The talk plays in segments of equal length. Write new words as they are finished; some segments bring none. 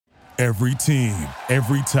Every team,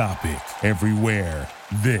 every topic, everywhere.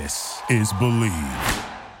 This is Believe.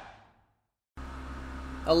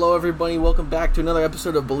 Hello everybody, welcome back to another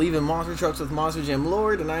episode of Believe in Monster Trucks with Monster Jam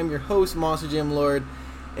Lord, and I'm your host, Monster Jam Lord,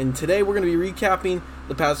 and today we're going to be recapping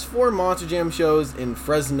the past 4 Monster Jam shows in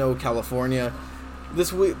Fresno, California.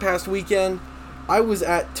 This past weekend, I was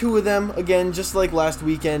at 2 of them, again, just like last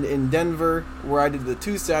weekend in Denver, where I did the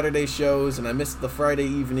 2 Saturday shows, and I missed the Friday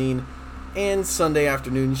evening and Sunday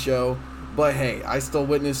afternoon show, but hey, I still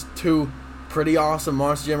witnessed 2 pretty awesome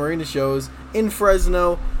Monster Jam Arena shows in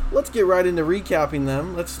Fresno. Let's get right into recapping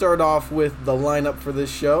them. Let's start off with the lineup for this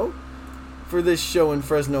show. For this show in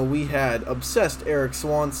Fresno, we had Obsessed Eric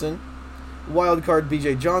Swanson, Wildcard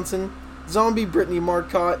BJ Johnson, Zombie Brittany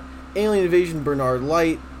Marcotte, Alien Invasion Bernard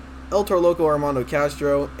Light, El Toro Loco Armando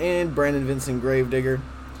Castro, and Brandon Vincent Gravedigger.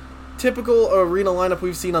 Typical arena lineup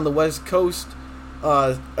we've seen on the West Coast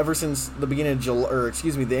ever since the beginning of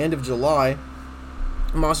the end of July.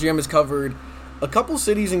 Monster Jam has covered a couple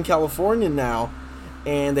cities in California now,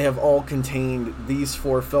 and they have all contained these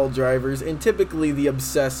 4 Feld drivers, and typically the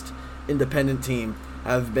Obsessed independent team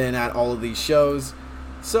have been at all of these shows.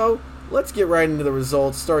 So let's get right into the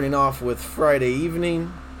results, starting off with Friday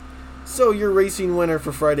evening. So your racing winner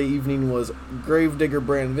for Friday evening was Gravedigger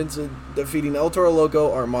Brandon Vincent, defeating El Toro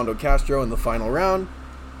Loco Armando Castro in the final round.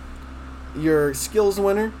 Your skills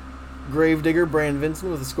winner, Gravedigger Brandon Vincent,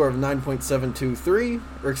 with a score of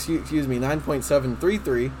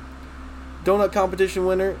 9.733. Donut competition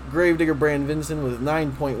winner, Gravedigger Brandon Vincent, with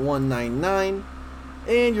 9.199.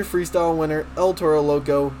 And your freestyle winner, El Toro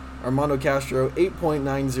Loco Armando Castro,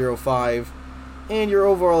 8.905. And your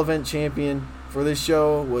overall event champion for this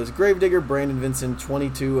show was Gravedigger Brandon Vincent,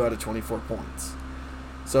 22 out of 24 points.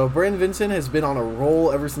 So Brandon Vincent has been on a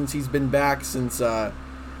roll ever since he's been back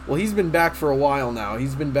he's been back for a while now.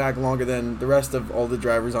 He's been back longer than the rest of all the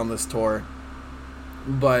drivers on this tour.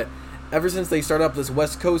 But ever since they started up this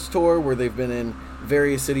West Coast tour, where they've been in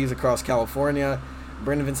various cities across California,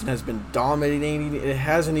 Brandon Vincent has been dominating. It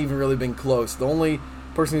hasn't even really been close. The only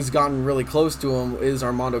person who's gotten really close to him is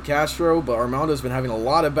Armando Castro, but Armando's been having a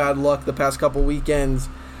lot of bad luck the past couple weekends,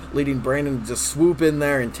 leading Brandon to just swoop in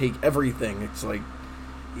there and take everything. It's like,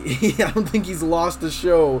 I don't think he's lost a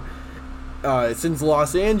show since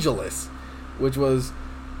Los Angeles, which was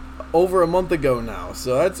over a month ago now.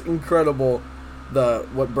 So that's incredible,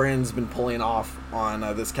 what Brandon's been pulling off on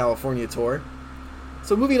this California tour.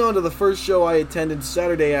 So moving on to the first show I attended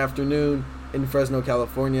Saturday afternoon in Fresno,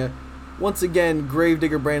 California. Once again,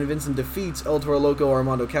 Gravedigger Brandon Vincent defeats El Toro Loco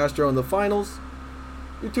Armando Castro in the finals.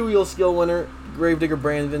 Your 2-wheel skill winner, Gravedigger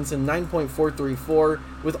Brandon Vincent, 9.434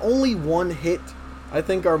 with only 1 hit. I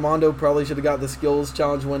think Armando probably should have got the skills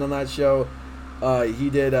challenge win on that show. He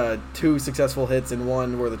did 2 successful hits and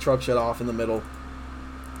 1 where the truck shut off in the middle.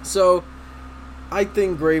 So I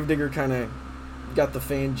think Gravedigger kind of got the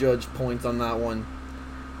fan judge points on that one.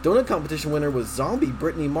 Donut competition winner was Zombie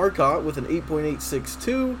Brittany Marcotte with an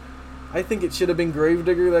 8.862. I think it should have been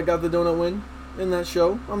Gravedigger that got the donut win in that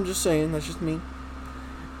show. I'm just saying, that's just me.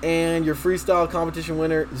 And your freestyle competition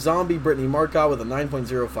winner, Zombie Brittany Marcotte with a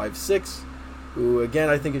 9.056. Who, again,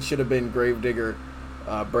 I think it should have been Gravedigger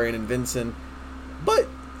Brandon Vincent. But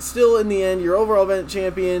still, in the end, your overall event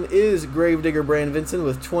champion is Gravedigger Brandon Vincent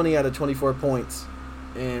with 20 out of 24 points.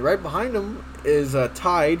 And right behind him is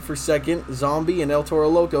tied for second, Zombie and El Toro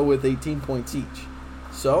Loco with 18 points each.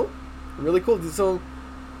 So, really cool. So,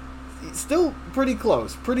 still pretty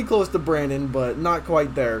close to Brandon, but not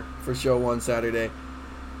quite there for show 1 Saturday.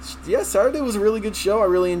 Yeah, Saturday was a really good show. I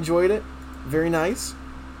really enjoyed it. Very nice.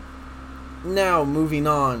 Now, moving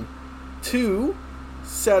on to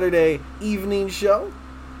Saturday evening show.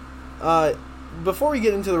 Before we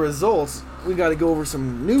get into the results, we got to go over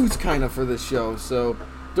some news kind of for this show. So,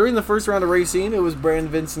 during the first round of racing, it was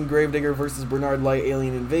Brandon Vincent Gravedigger versus Bernard Light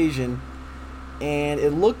Alien Invasion. And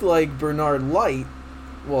it looked like Bernard Light,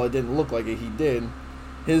 well, it didn't look like it, he did.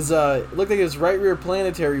 It looked like his right rear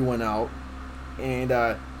planetary went out. And,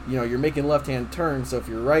 you're making left-hand turns, so if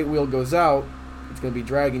your right wheel goes out, it's going to be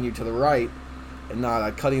dragging you to the right and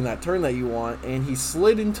not cutting that turn that you want. And he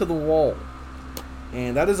slid into the wall.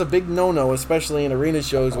 And that is a big no-no, especially in arena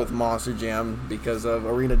shows with Monster Jam, because of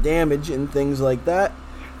arena damage and things like that.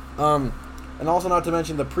 And also, not to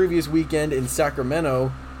mention, the previous weekend in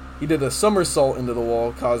Sacramento, he did a somersault into the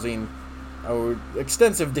wall, causing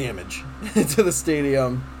extensive damage to the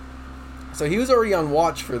stadium. So he was already on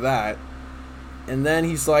watch for that. And then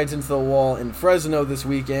he slides into the wall in Fresno this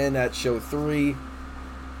weekend at Show 3.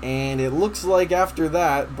 And it looks like after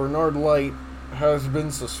that, Bernard Light has been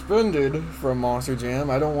suspended from Monster Jam.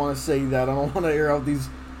 I don't want to say that. I don't want to air out these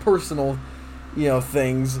personal,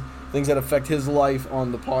 things things that affect his life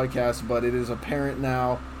on the podcast, but it is apparent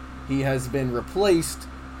now he has been replaced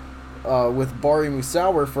with Bari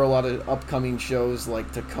Musauer for a lot of upcoming shows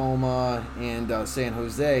like Tacoma and San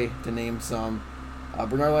Jose, to name some.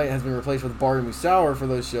 Bernard Light has been replaced with Bari Musauer for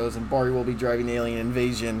those shows, and Bari will be driving Alien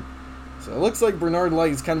Invasion. So it looks like Bernard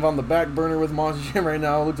Light is kind of on the back burner with Monster Jam right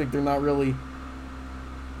now. It looks like they're not really,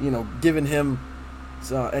 giving him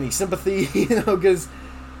any sympathy, because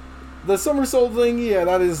the somersault thing, yeah,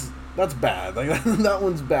 that's bad. Like that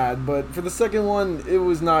one's bad. But for the second one, it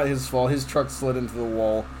was not his fault. His truck slid into the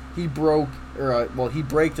wall. He braked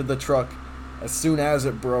the truck as soon as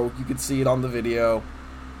it broke. You could see it on the video.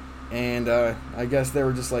 And I guess they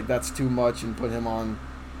were just like, that's too much, and put him on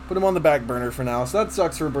the back burner for now. So that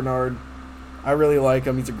sucks for Bernard. I really like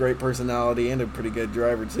him. He's a great personality and a pretty good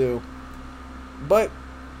driver too.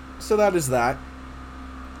 So that is that.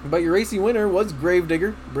 But your racing winner was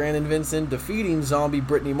Gravedigger, Brandon Vincent, defeating zombie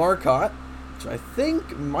Brittany Marcotte, which I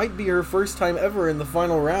think might be her first time ever in the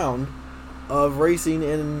final round of racing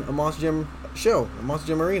in a Monster Jam show, a Monster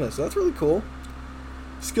Jam arena. So that's really cool.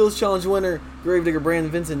 Skills Challenge winner, Gravedigger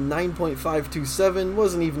Brandon Vincent, 9.527.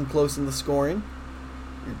 Wasn't even close in the scoring.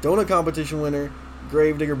 Your Donut Competition winner,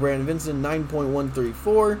 Gravedigger Brandon Vincent,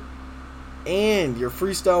 9.134. And your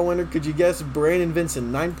freestyle winner, could you guess, Brandon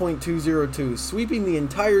Vincent, 9.202. Sweeping the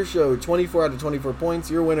entire show, 24 out of 24 points.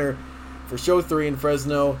 Your winner for Show 3 in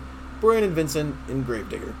Fresno, Brandon Vincent in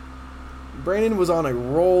Gravedigger. Brandon was on a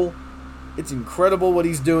roll. It's incredible what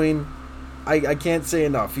he's doing. I can't say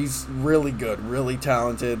enough. He's really good, really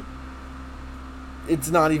talented. It's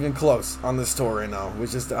not even close on this tour right now,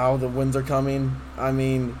 which is how the wins are coming. I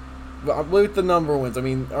mean, with the number wins, I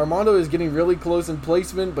mean, Armando is getting really close in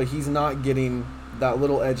placement, but he's not getting that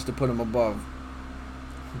little edge to put him above.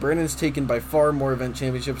 Brandon's taken by far more event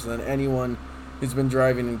championships than anyone who's been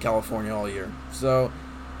driving in California all year. So,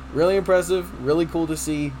 really impressive, really cool to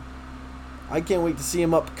see. I can't wait to see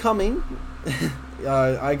him upcoming.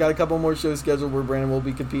 I got a couple more shows scheduled where Brandon will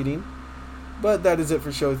be competing. But that is it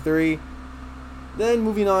for Show 3. Then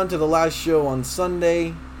moving on to the last show on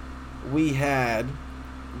Sunday, we had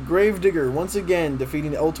Gravedigger once again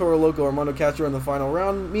defeating El Toro Loco Armando Castro in the final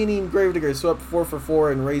round, meaning Gravedigger swept 4 for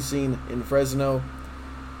 4 in racing in Fresno.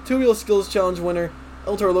 Two-wheel skills challenge winner,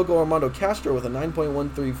 El Toro Loco Armando Castro with a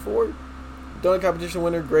 9.134. Donut competition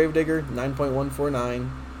winner, Gravedigger, 9.149.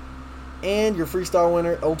 And your freestyle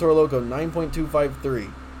winner, El Toro Loco,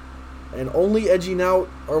 9.253. And only edging out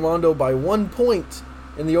Armando by 1 point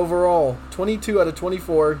in the overall, 22 out of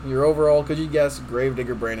 24. Your overall, could you guess,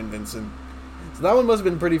 Gravedigger Brandon Vincent. So that one must have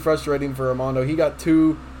been pretty frustrating for Armando. He got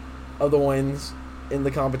 2 of the wins in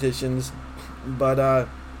the competitions. But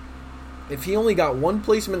if he only got 1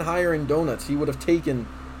 placement higher in donuts, he would have taken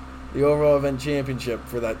the overall event championship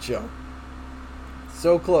for that show.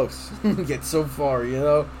 So close. Get so far,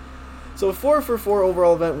 So 4 for 4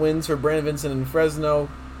 overall event wins for Brandon Vincent in Fresno.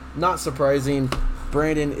 Not surprising.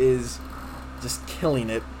 Brandon is just killing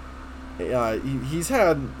it. He's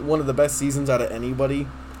had one of the best seasons out of anybody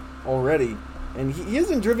already. And he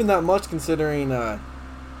hasn't driven that much considering,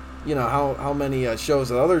 how many shows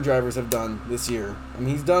that other drivers have done this year. I mean,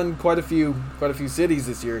 he's done quite a few cities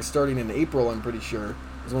this year, starting in April, I'm pretty sure,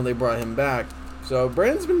 is when they brought him back. So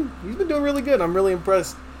Brandon's been doing really good. I'm really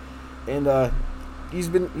impressed. And he's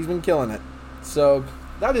been killing it. So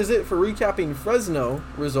that is it for recapping Fresno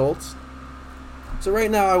results. So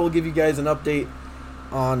right now I will give you guys an update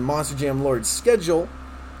on Monster Jam Lord's schedule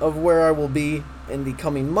of where I will be in the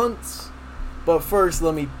coming months. But first,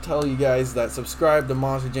 let me tell you guys that subscribe to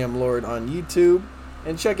Monster Jam Lord on YouTube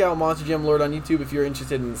and check out Monster Jam Lord on YouTube if you're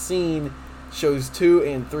interested in seeing shows 2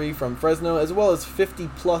 and 3 from Fresno, as well as 50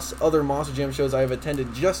 plus other Monster Jam shows I have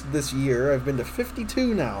attended just this year. I've been to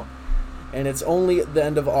 52 now, and it's only at the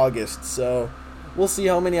end of August, so we'll see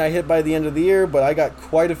how many I hit by the end of the year, but I got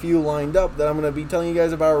quite a few lined up that I'm going to be telling you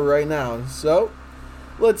guys about right now. So,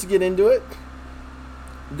 let's get into it.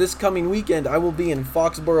 This coming weekend, I will be in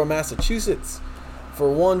Foxborough, Massachusetts for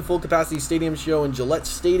one full-capacity stadium show in Gillette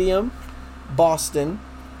Stadium, Boston,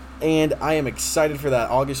 and I am excited for that,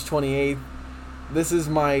 August 28th. This is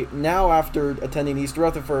now after attending East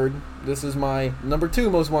Rutherford, this is my number 2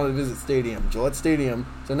 most wanted to visit stadium, Gillette Stadium.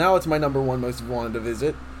 So now it's my number 1 most wanted to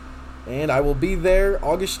visit. And I will be there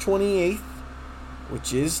August 28th,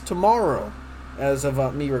 which is tomorrow, as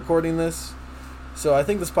of me recording this. So I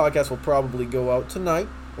think this podcast will probably go out tonight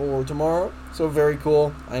or tomorrow. So very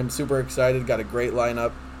cool. I am super excited. Got a great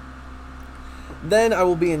lineup. Then I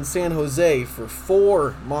will be in San Jose for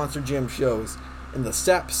 4 Monster Jam shows in the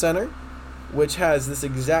SAP Center, which has this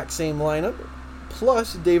exact same lineup,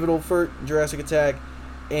 plus David Olfert, Jurassic Attack,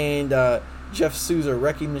 and Jeff Sousa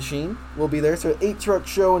Wrecking Machine will be there. So 8 truck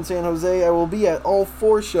show in San Jose. I will be at all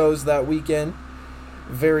 4 shows that weekend.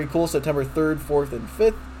 Very cool. September 3rd, 4th, and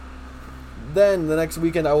 5th. Then the next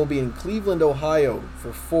weekend I will be in Cleveland, Ohio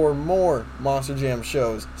for 4 more Monster Jam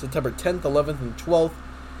shows. September 10th, 11th, and 12th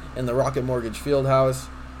in the Rocket Mortgage Fieldhouse.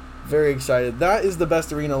 Very excited. That is the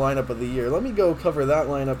best arena lineup of the year. Let me go cover that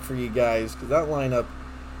lineup for you guys, because that lineup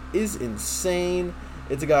is insane.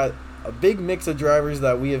 It's got a big mix of drivers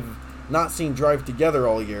that we have not seen drive together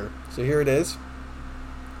all year. So here it is.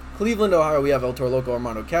 Cleveland, Ohio, we have El Toro Loco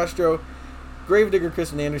Armando Castro, Gravedigger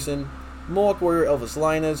Kristen Anderson, Mohawk Warrior Elvis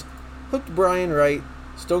Linus, Hooked Brian Wright,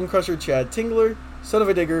 Stone Crusher Chad Tingler, Son of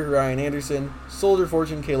a Digger Ryan Anderson, Soldier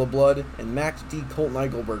Fortune Caleb Blood, and Max D Colton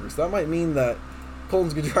Eichelberger. So that might mean that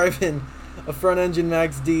Colton's going to drive in a front engine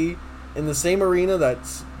Max D in the same arena that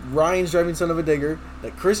Ryan's driving Son of a Digger,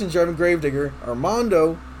 that Kristen's driving Gravedigger,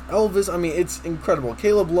 Armando, Elvis. I mean, it's incredible.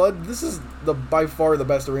 Caleb Blood, this is by far the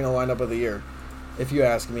best arena lineup of the year, if you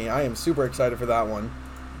ask me. I am super excited for that one.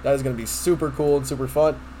 That is going to be super cool and super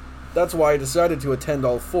fun. That's why I decided to attend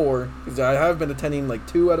all 4, because I have been attending like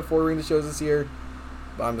 2 out of 4 arena shows this year,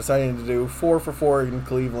 but I'm deciding to do 4 for 4 in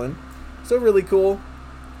Cleveland. So really cool.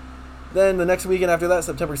 Then the next weekend after that,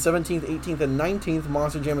 September 17th, 18th, and 19th,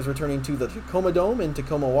 Monster Jam is returning to the Tacoma Dome in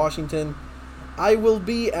Tacoma, Washington. I will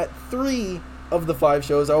be at 3 of the 5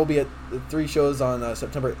 shows. I will be at the 3 shows on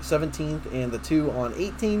September 17th and the 2 on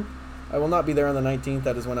 18th. I will not be there on the 19th.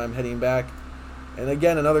 That is when I'm heading back. And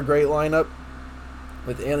again, another great lineup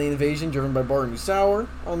with Alien Invasion driven by Barney Sauer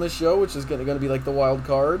on this show, which is going to be like the wild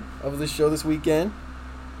card of this show this weekend.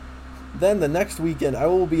 Then the next weekend, I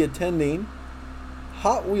will be attending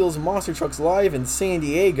Hot Wheels Monster Trucks Live in San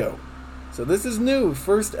Diego. So this is new.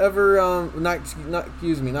 First ever,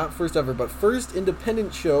 not first ever, but first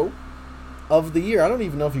independent show of the year. I don't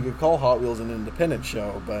even know if you could call Hot Wheels an independent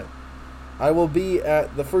show, but I will be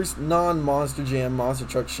at the first non-Monster Jam Monster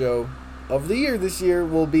Truck show of the year this year.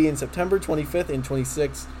 Will be in September 25th and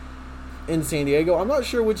 26th in San Diego. I'm not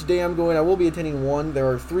sure which day I'm going. I will be attending one. There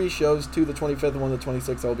are 3 shows, 2 the 25th and 1 the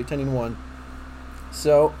 26th. I will be attending one.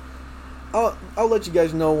 So I'll let you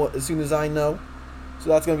guys know as soon as I know. So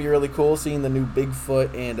that's going to be really cool, seeing the new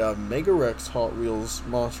Bigfoot and Mega Rex Hot Wheels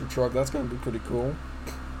monster truck. That's going to be pretty cool.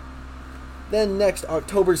 Then next,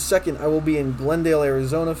 October 2nd, I will be in Glendale,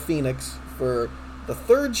 Arizona, Phoenix, for the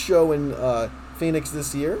 3rd show in Phoenix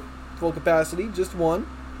this year. Full capacity, just one.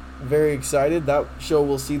 Very excited. That show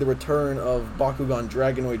will see the return of Bakugan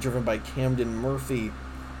Dragonoid, driven by Camden Murphy.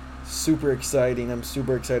 Super exciting. I'm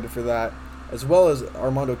super excited for that. As well as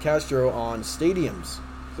Armando Castro on Stadiums.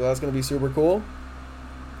 So that's going to be super cool.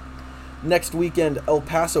 Next weekend, El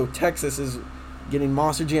Paso, Texas is getting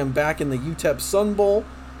Monster Jam back in the UTEP Sun Bowl.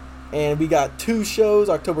 And we got 2 shows,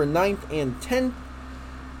 October 9th and 10th.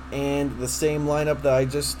 And the same lineup that I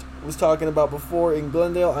just was talking about before in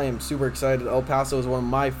Glendale. I am super excited. El Paso is one of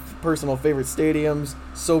my personal favorite stadiums.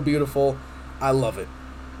 So beautiful. I love it.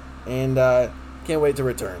 And can't wait to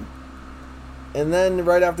return. And then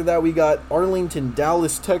right after that, we got Arlington,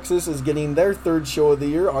 Dallas, Texas is getting their 3rd show of the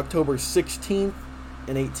year, October 16th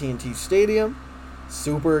in AT&T Stadium.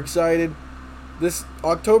 Super excited. This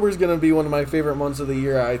October is going to be one of my favorite months of the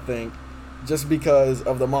year, I think, just because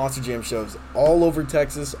of the Monster Jam shows all over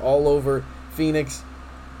Texas, all over Phoenix.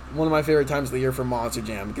 One of my favorite times of the year for Monster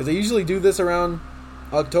Jam, because they usually do this around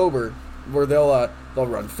October, where they'll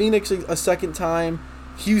run Phoenix a second time,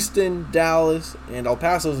 Houston, Dallas, and El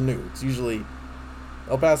Paso's new. It's usually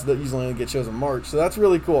El Paso usually only get shows in March, so that's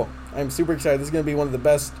really cool. I'm super excited. This is going to be one of the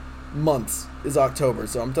best months, is October.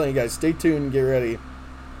 So I'm telling you guys, stay tuned and get ready.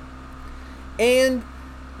 And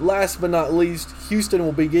last but not least, Houston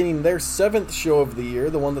will be getting their 7th show of the year,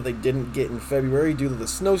 the one that they didn't get in February due to the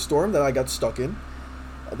snowstorm that I got stuck in.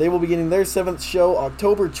 They will be getting their 7th show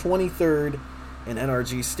October 23rd in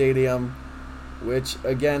NRG Stadium, which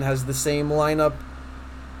again has the same lineup.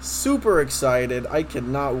 Super excited. I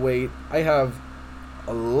cannot wait. I have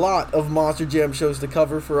a lot of Monster Jam shows to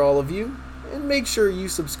cover for all of you. And make sure you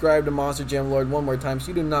subscribe to Monster Jam Lord one more time so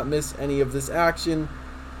you do not miss any of this action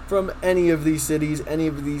from any of these cities, any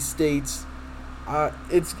of these states.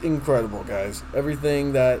 It's incredible, guys.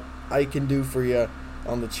 Everything that I can do for you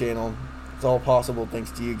on the channel, it's all possible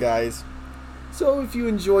thanks to you guys. So if you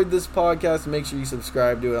enjoyed this podcast, make sure you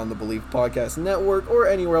subscribe to it on the Believe Podcast Network or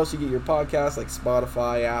anywhere else you get your podcasts, like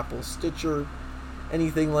Spotify, Apple, Stitcher,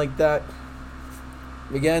 anything like that.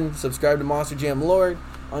 Again, subscribe to Monster Jam Lord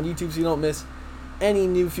on YouTube so you don't miss any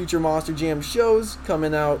new future Monster Jam shows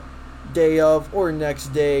coming out day of or next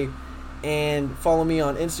day. And follow me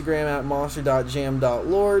on Instagram at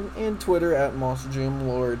monster.jam.lord and Twitter at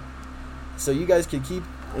monsterjamlord. So you guys can keep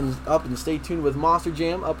and stay tuned with Monster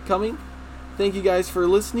Jam upcoming. Thank you guys for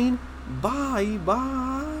listening. Bye.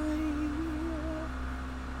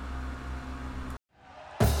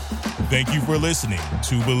 Thank you for listening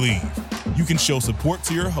to Believe. You can show support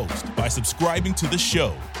to your host by subscribing to the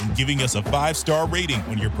show and giving us a 5-star rating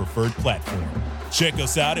on your preferred platform. Check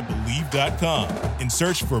us out at Believe.com and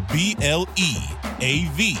search for BLEAV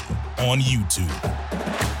on YouTube.